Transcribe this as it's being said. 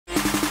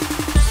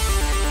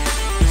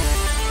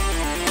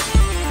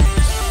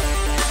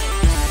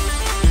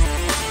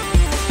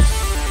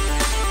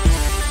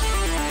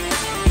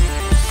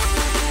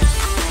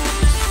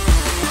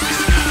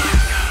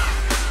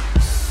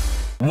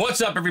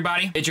up,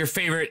 everybody? It's your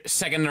favorite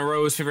second in a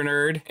row's favorite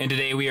nerd, and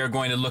today we are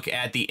going to look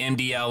at the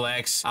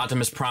MDLX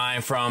Optimus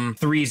Prime from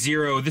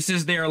ThreeZero. This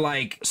is their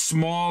like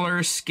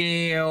smaller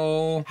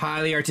scale,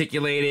 highly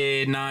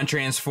articulated,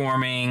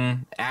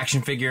 non-transforming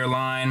action figure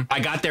line. I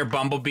got their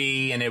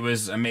Bumblebee and it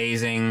was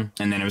amazing,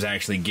 and then it was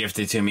actually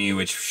gifted to me,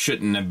 which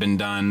shouldn't have been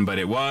done, but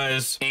it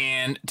was.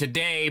 And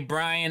today,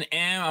 Brian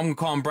M, I'm gonna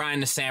call him Brian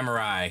the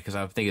Samurai because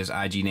I think his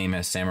IG name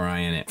has Samurai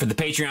in it. For the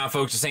Patreon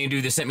folks, the same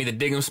dude that sent me the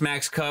Dig'em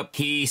Smacks cup,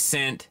 he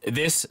sent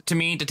this to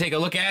me to take a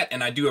look at,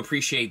 and I do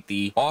appreciate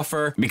the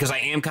offer because I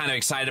am kind of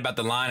excited about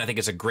the line. I think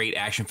it's a great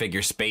action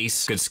figure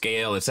space, good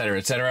scale, etc.,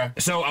 etc.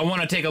 So I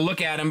want to take a look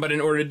at him, but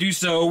in order to do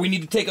so, we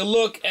need to take a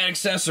look at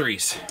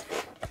accessories.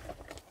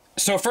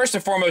 So first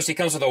and foremost, he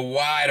comes with a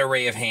wide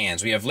array of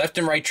hands. We have left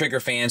and right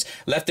trigger fans,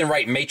 left and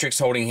right matrix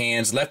holding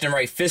hands, left and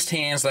right fist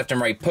hands, left and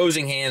right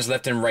posing hands,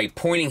 left and right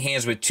pointing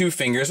hands with 2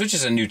 fingers, which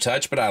is a new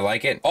touch, but I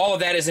like it. All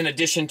of that is in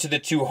addition to the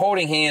 2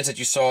 holding hands that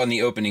you saw in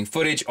the opening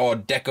footage, all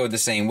decoed the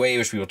same way,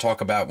 which we will talk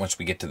about once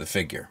we get to the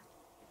figure.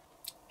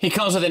 He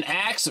comes with an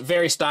axe,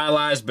 very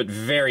stylized, but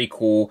very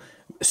cool.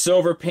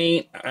 Silver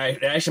paint,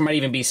 it actually might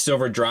even be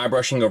silver dry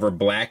brushing over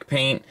black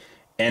paint,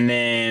 and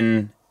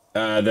then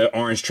the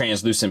orange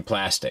translucent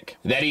plastic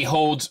that he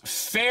holds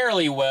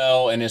fairly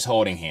well in his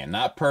holding hand.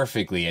 Not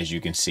perfectly, as you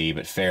can see,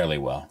 but fairly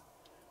well.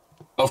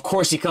 Of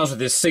course, he comes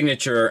with his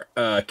signature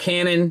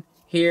cannon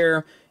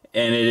here,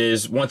 and it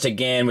is, once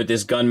again, with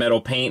this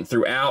gunmetal paint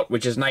throughout,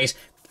 which is nice.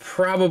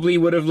 Probably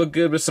would have looked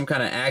good with some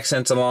kind of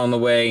accents along the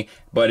way,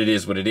 but it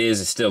is what it is.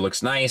 It still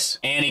looks nice.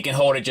 And he can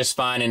hold it just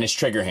fine in his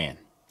trigger hand.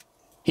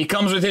 He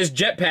comes with his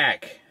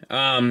jetpack.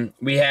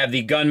 We have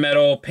the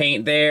gunmetal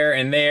paint there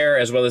and there,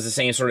 as well as the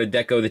same sort of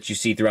deco that you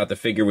see throughout the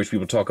figure, which we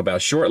will talk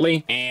about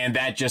shortly. And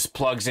that just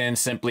plugs in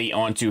simply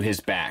onto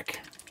his back.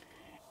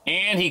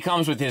 And he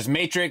comes with his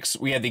matrix.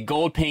 We have the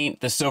gold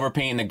paint, the silver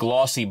paint, and the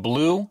glossy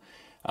blue.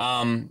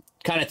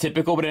 Kind of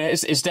typical, but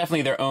it's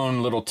definitely their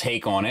own little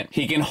take on it.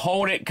 He can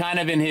hold it kind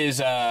of in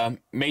his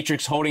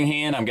matrix holding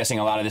hand. I'm guessing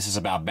a lot of this is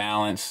about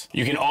balance.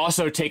 You can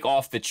also take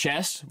off the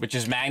chest, which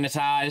is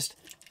magnetized,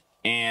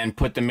 and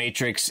put the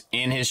matrix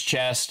in his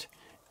chest,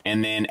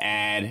 and then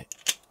add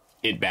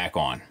it back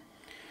on.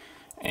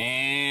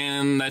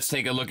 And let's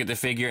take a look at the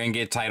figure and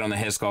get tight on the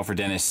head sculpt for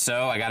Dennis.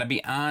 So, I gotta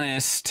be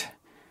honest,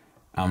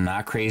 I'm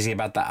not crazy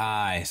about the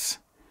eyes.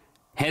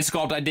 Head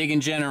sculpt I dig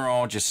in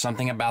general, just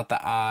something about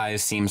the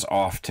eyes seems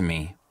off to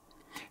me.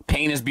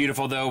 Paint is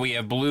beautiful though. We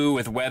have blue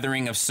with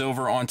weathering of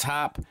silver on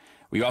top.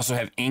 We also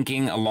have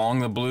inking along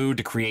the blue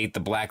to create the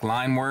black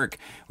line work.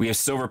 We have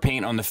silver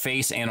paint on the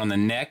face and on the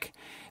neck.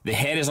 The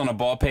head is on a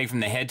ball peg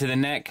from the head to the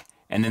neck,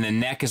 and then the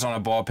neck is on a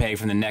ball peg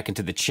from the neck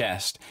into the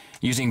chest.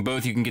 Using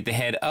both, you can get the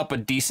head up a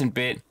decent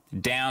bit,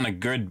 down a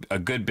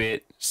good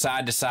bit,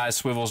 side to side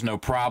swivels no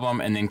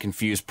problem, and then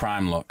confused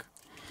Prime look.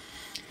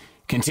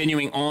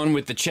 Continuing on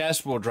with the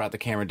chest, we'll drop the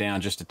camera down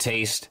just a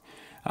taste.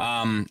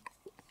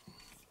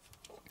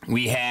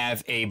 We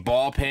have a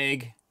ball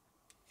peg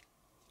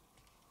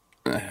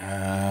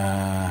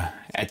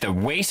at the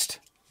waist.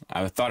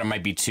 I thought it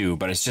might be 2,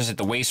 but it's just at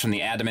the waist from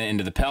the abdomen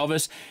into the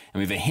pelvis. And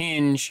we have a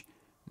hinge.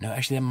 No,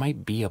 actually, that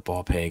might be a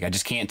ball peg. I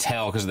just can't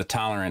tell because of the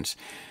tolerance.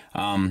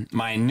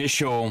 My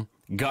initial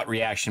gut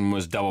reaction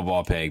was double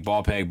ball peg,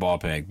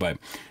 but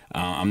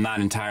I'm not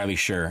entirely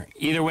sure.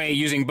 Either way,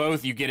 using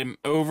both, you get him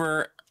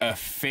over a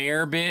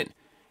fair bit,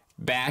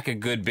 back a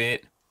good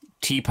bit,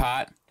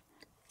 teapot,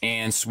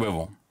 and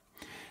swivel.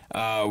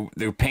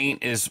 The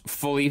paint is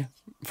fully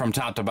from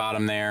top to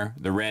bottom there.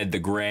 The red, the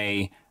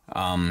gray,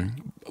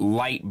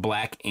 light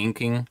black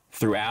inking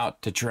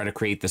throughout to try to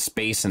create the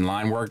space and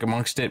line work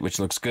amongst it, which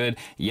looks good.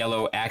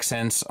 Yellow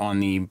accents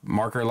on the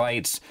marker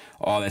lights.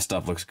 All that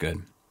stuff looks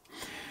good.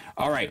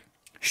 All right,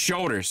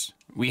 shoulders.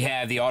 We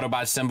have the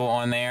Autobot symbol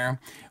on there.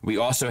 We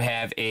also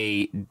have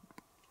a...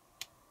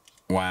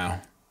 Wow.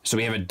 So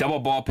we have a double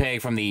ball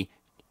peg from the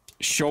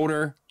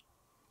shoulder,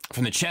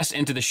 from the chest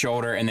into the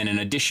shoulder, and then an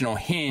additional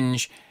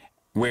hinge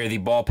where the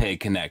ball peg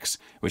connects,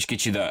 which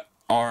gets you the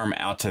arm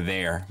out to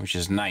there, which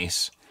is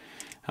nice.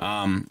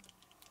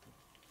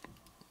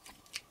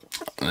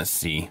 Let's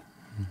see.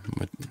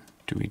 What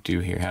do we do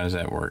here? How does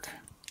that work?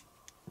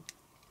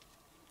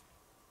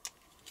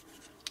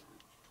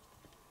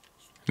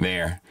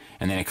 There.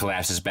 And then it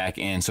collapses back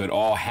in. So it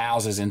all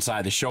houses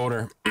inside the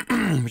shoulder,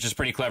 which is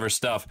pretty clever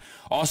stuff.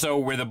 Also,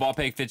 where the ball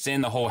peg fits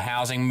in, the whole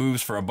housing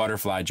moves for a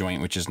butterfly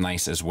joint, which is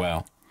nice as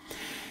well.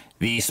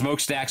 The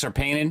smokestacks are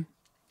painted,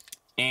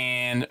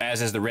 and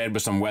as is the red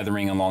with some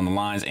weathering along the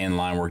lines and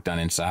line work done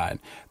inside.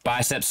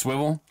 Bicep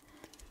swivel.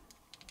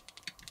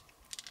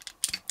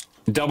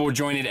 Double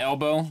jointed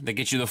elbow that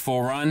gets you the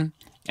full run.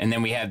 And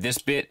then we have this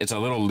bit. It's a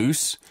little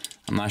loose.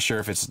 I'm not sure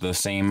if it's the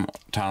same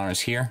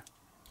tolerance here.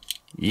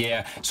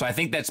 Yeah, so I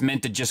think that's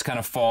meant to just kind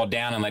of fall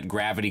down and let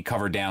gravity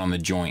cover down on the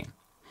joint.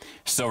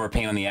 Silver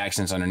paint on the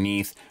accents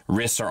underneath.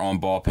 Wrists are on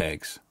ball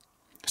pegs.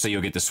 So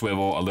you'll get the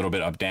swivel a little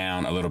bit up,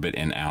 down, a little bit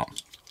in,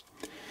 out.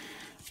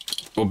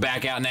 We'll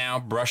back out now,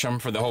 brush them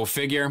for the whole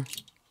figure.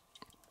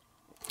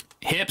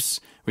 Hips,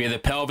 We have the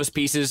pelvis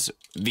pieces.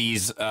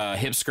 These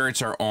hip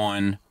skirts are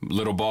on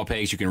little ball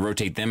pegs. You can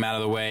rotate them out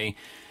of the way.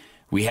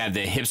 We have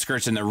the hip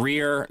skirts in the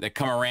rear that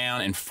come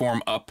around and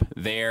form up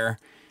there.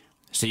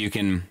 So you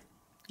can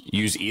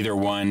use either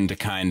one to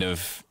kind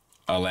of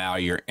allow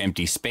your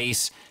empty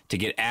space to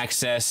get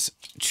access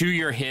to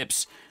your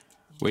hips,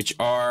 which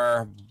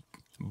are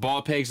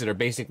ball pegs that are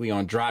basically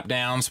on drop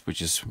downs,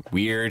 which is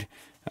weird.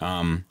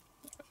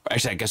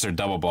 Actually, I guess they're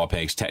double ball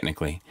pegs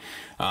technically.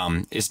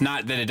 It's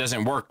not that it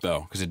doesn't work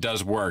though, because it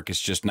does work.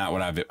 It's just not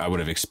what I would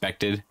have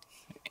expected.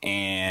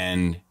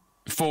 And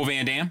full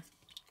Van Damme.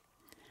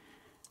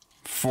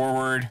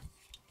 Forward.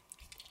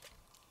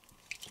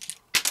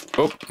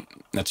 Oh,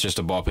 that's just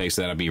a ball peg,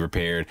 so that'll be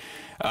repaired.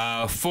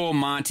 Full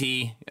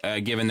Monty,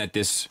 given that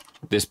this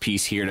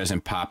piece here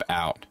doesn't pop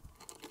out.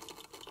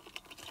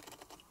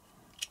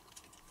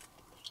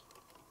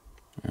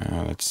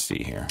 Let's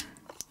see here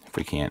if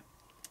we can't.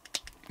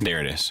 There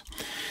it is.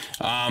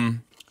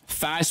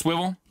 Thigh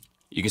swivel.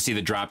 You can see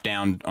the drop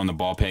down on the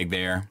ball peg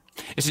there.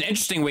 It's an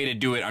interesting way to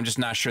do it. I'm just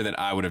not sure that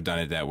I would have done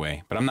it that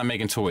way. But I'm not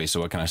making toys,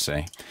 so what can I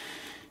say?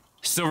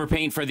 Silver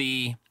paint for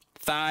the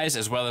thighs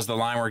as well as the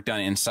line work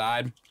done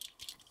inside.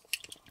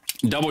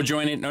 Double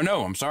jointed.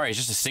 No, I'm sorry. It's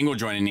just a single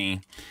jointed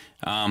knee.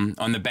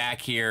 On the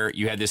back here,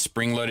 you have this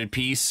spring-loaded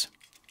piece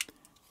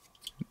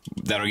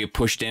that'll get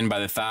pushed in by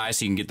the thigh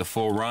so you can get the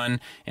full run.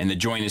 And the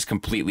joint is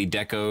completely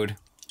decoed,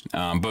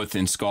 both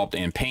in sculpt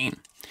and paint.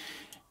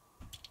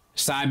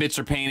 Side bits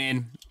are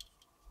painted.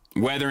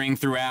 Weathering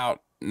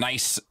throughout.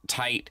 Nice,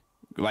 tight,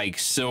 like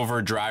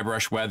silver dry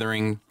brush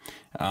weathering.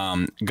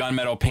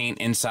 Gunmetal paint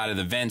inside of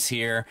the vents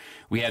here.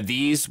 We have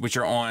these, which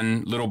are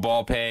on little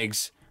ball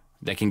pegs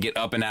that can get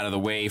up and out of the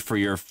way for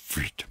your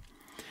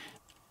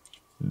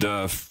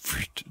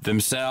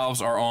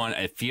themselves are on,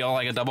 I feel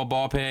like a double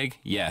ball peg,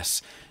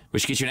 yes,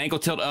 which gets you an ankle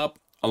tilt up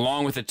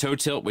along with a toe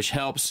tilt, which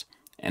helps,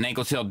 an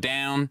ankle tilt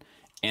down,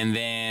 and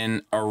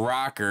then a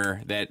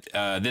rocker that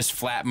this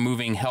flap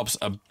moving helps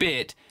a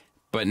bit,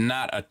 but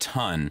not a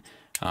ton,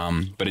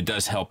 but it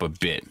does help a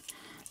bit.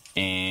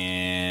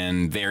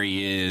 And there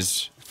he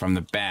is from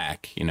the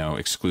back, you know,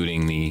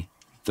 excluding the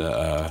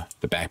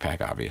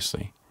backpack,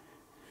 obviously.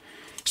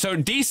 So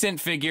decent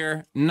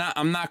figure.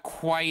 I'm not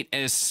quite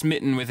as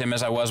smitten with him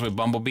as I was with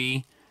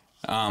Bumblebee,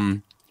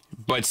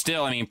 but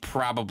still, I mean,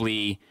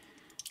 probably,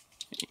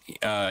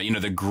 you know,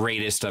 the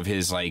greatest of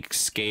his like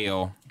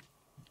scale,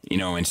 you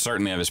know, and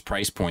certainly of his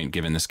price point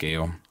given the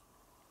scale.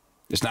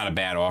 It's not a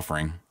bad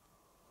offering.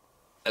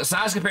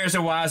 Size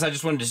comparison wise, I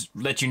just wanted to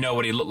let you know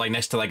what he looked like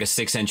next to like a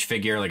 6-inch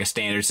figure, like a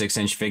standard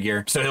 6-inch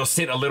figure. So he'll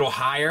sit a little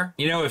higher.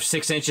 You know, if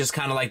 6 inches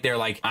kind of like their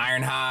like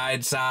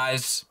Ironhide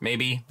size,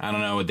 maybe. I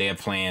don't know what they have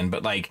planned,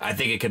 but like I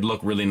think it could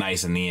look really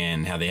nice in the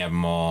end, how they have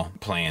them all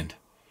planned.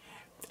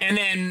 And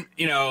then,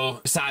 you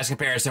know, size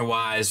comparison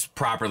wise,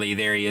 properly,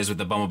 there he is with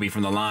the Bumblebee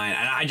from the line.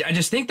 And I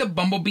just think the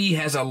Bumblebee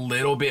has a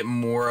little bit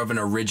more of an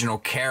original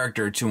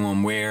character to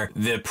him, where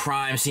the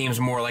Prime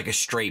seems more like a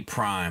straight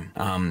Prime.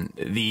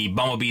 The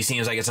Bumblebee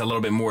seems like it's a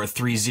little bit more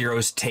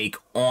ThreeZero's take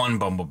on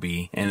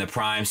Bumblebee. And the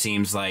Prime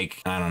seems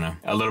like, I don't know,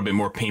 a little bit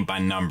more paint by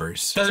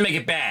numbers. Doesn't make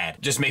it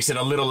bad, just makes it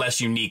a little less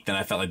unique than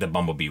I felt like the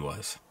Bumblebee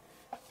was.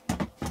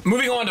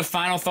 Moving on to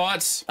final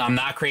thoughts, I'm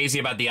not crazy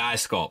about the eye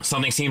sculpt.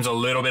 Something seems a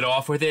little bit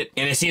off with it,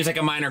 and it seems like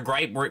a minor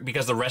gripe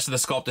because the rest of the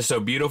sculpt is so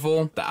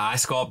beautiful. The eye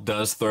sculpt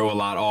does throw a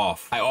lot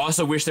off. I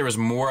also wish there was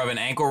more of an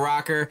ankle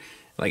rocker.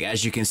 Like,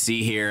 as you can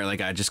see here, like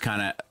I just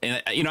kind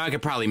of, you know, I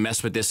could probably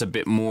mess with this a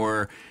bit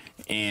more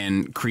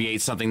and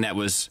create something that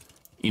was,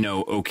 you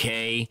know,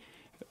 okay.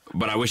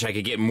 But I wish I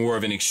could get more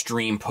of an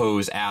extreme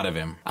pose out of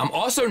him. I'm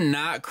also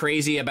not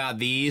crazy about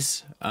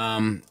these.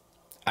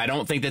 I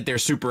don't think that they're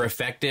super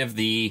effective.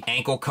 The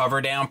ankle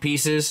cover down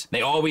pieces,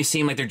 they always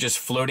seem like they're just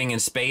floating in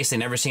space. They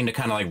never seem to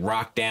kind of like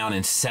rock down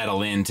and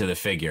settle into the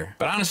figure.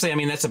 But honestly, I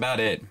mean, that's about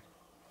it.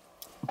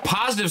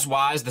 Positives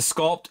wise, the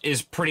sculpt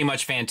is pretty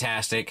much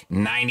fantastic.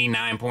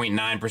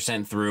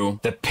 99.9% through.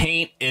 The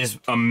paint is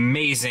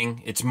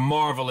amazing. It's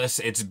marvelous.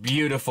 It's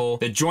beautiful.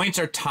 The joints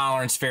are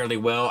toleranced fairly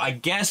well. I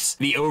guess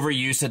the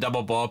overuse of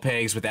double ball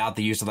pegs without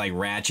the use of like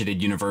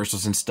ratcheted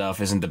universals and stuff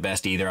isn't the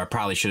best either. I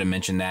probably should have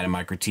mentioned that in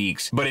my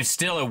critiques. But it's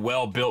still a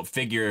well-built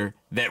figure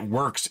that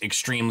works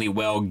extremely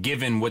well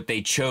given what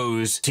they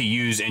chose to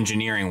use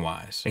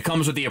engineering-wise. It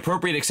comes with the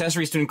appropriate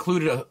accessories to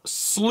include a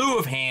slew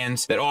of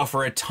hands that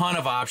offer a ton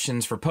of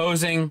options for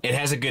posing. It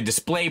has a good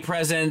display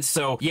presence,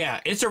 so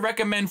yeah, it's a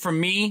recommend from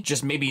me,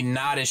 just maybe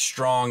not as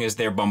strong as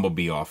their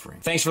Bumblebee offering.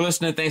 Thanks for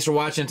listening, thanks for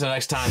watching, until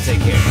next time, take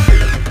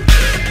care.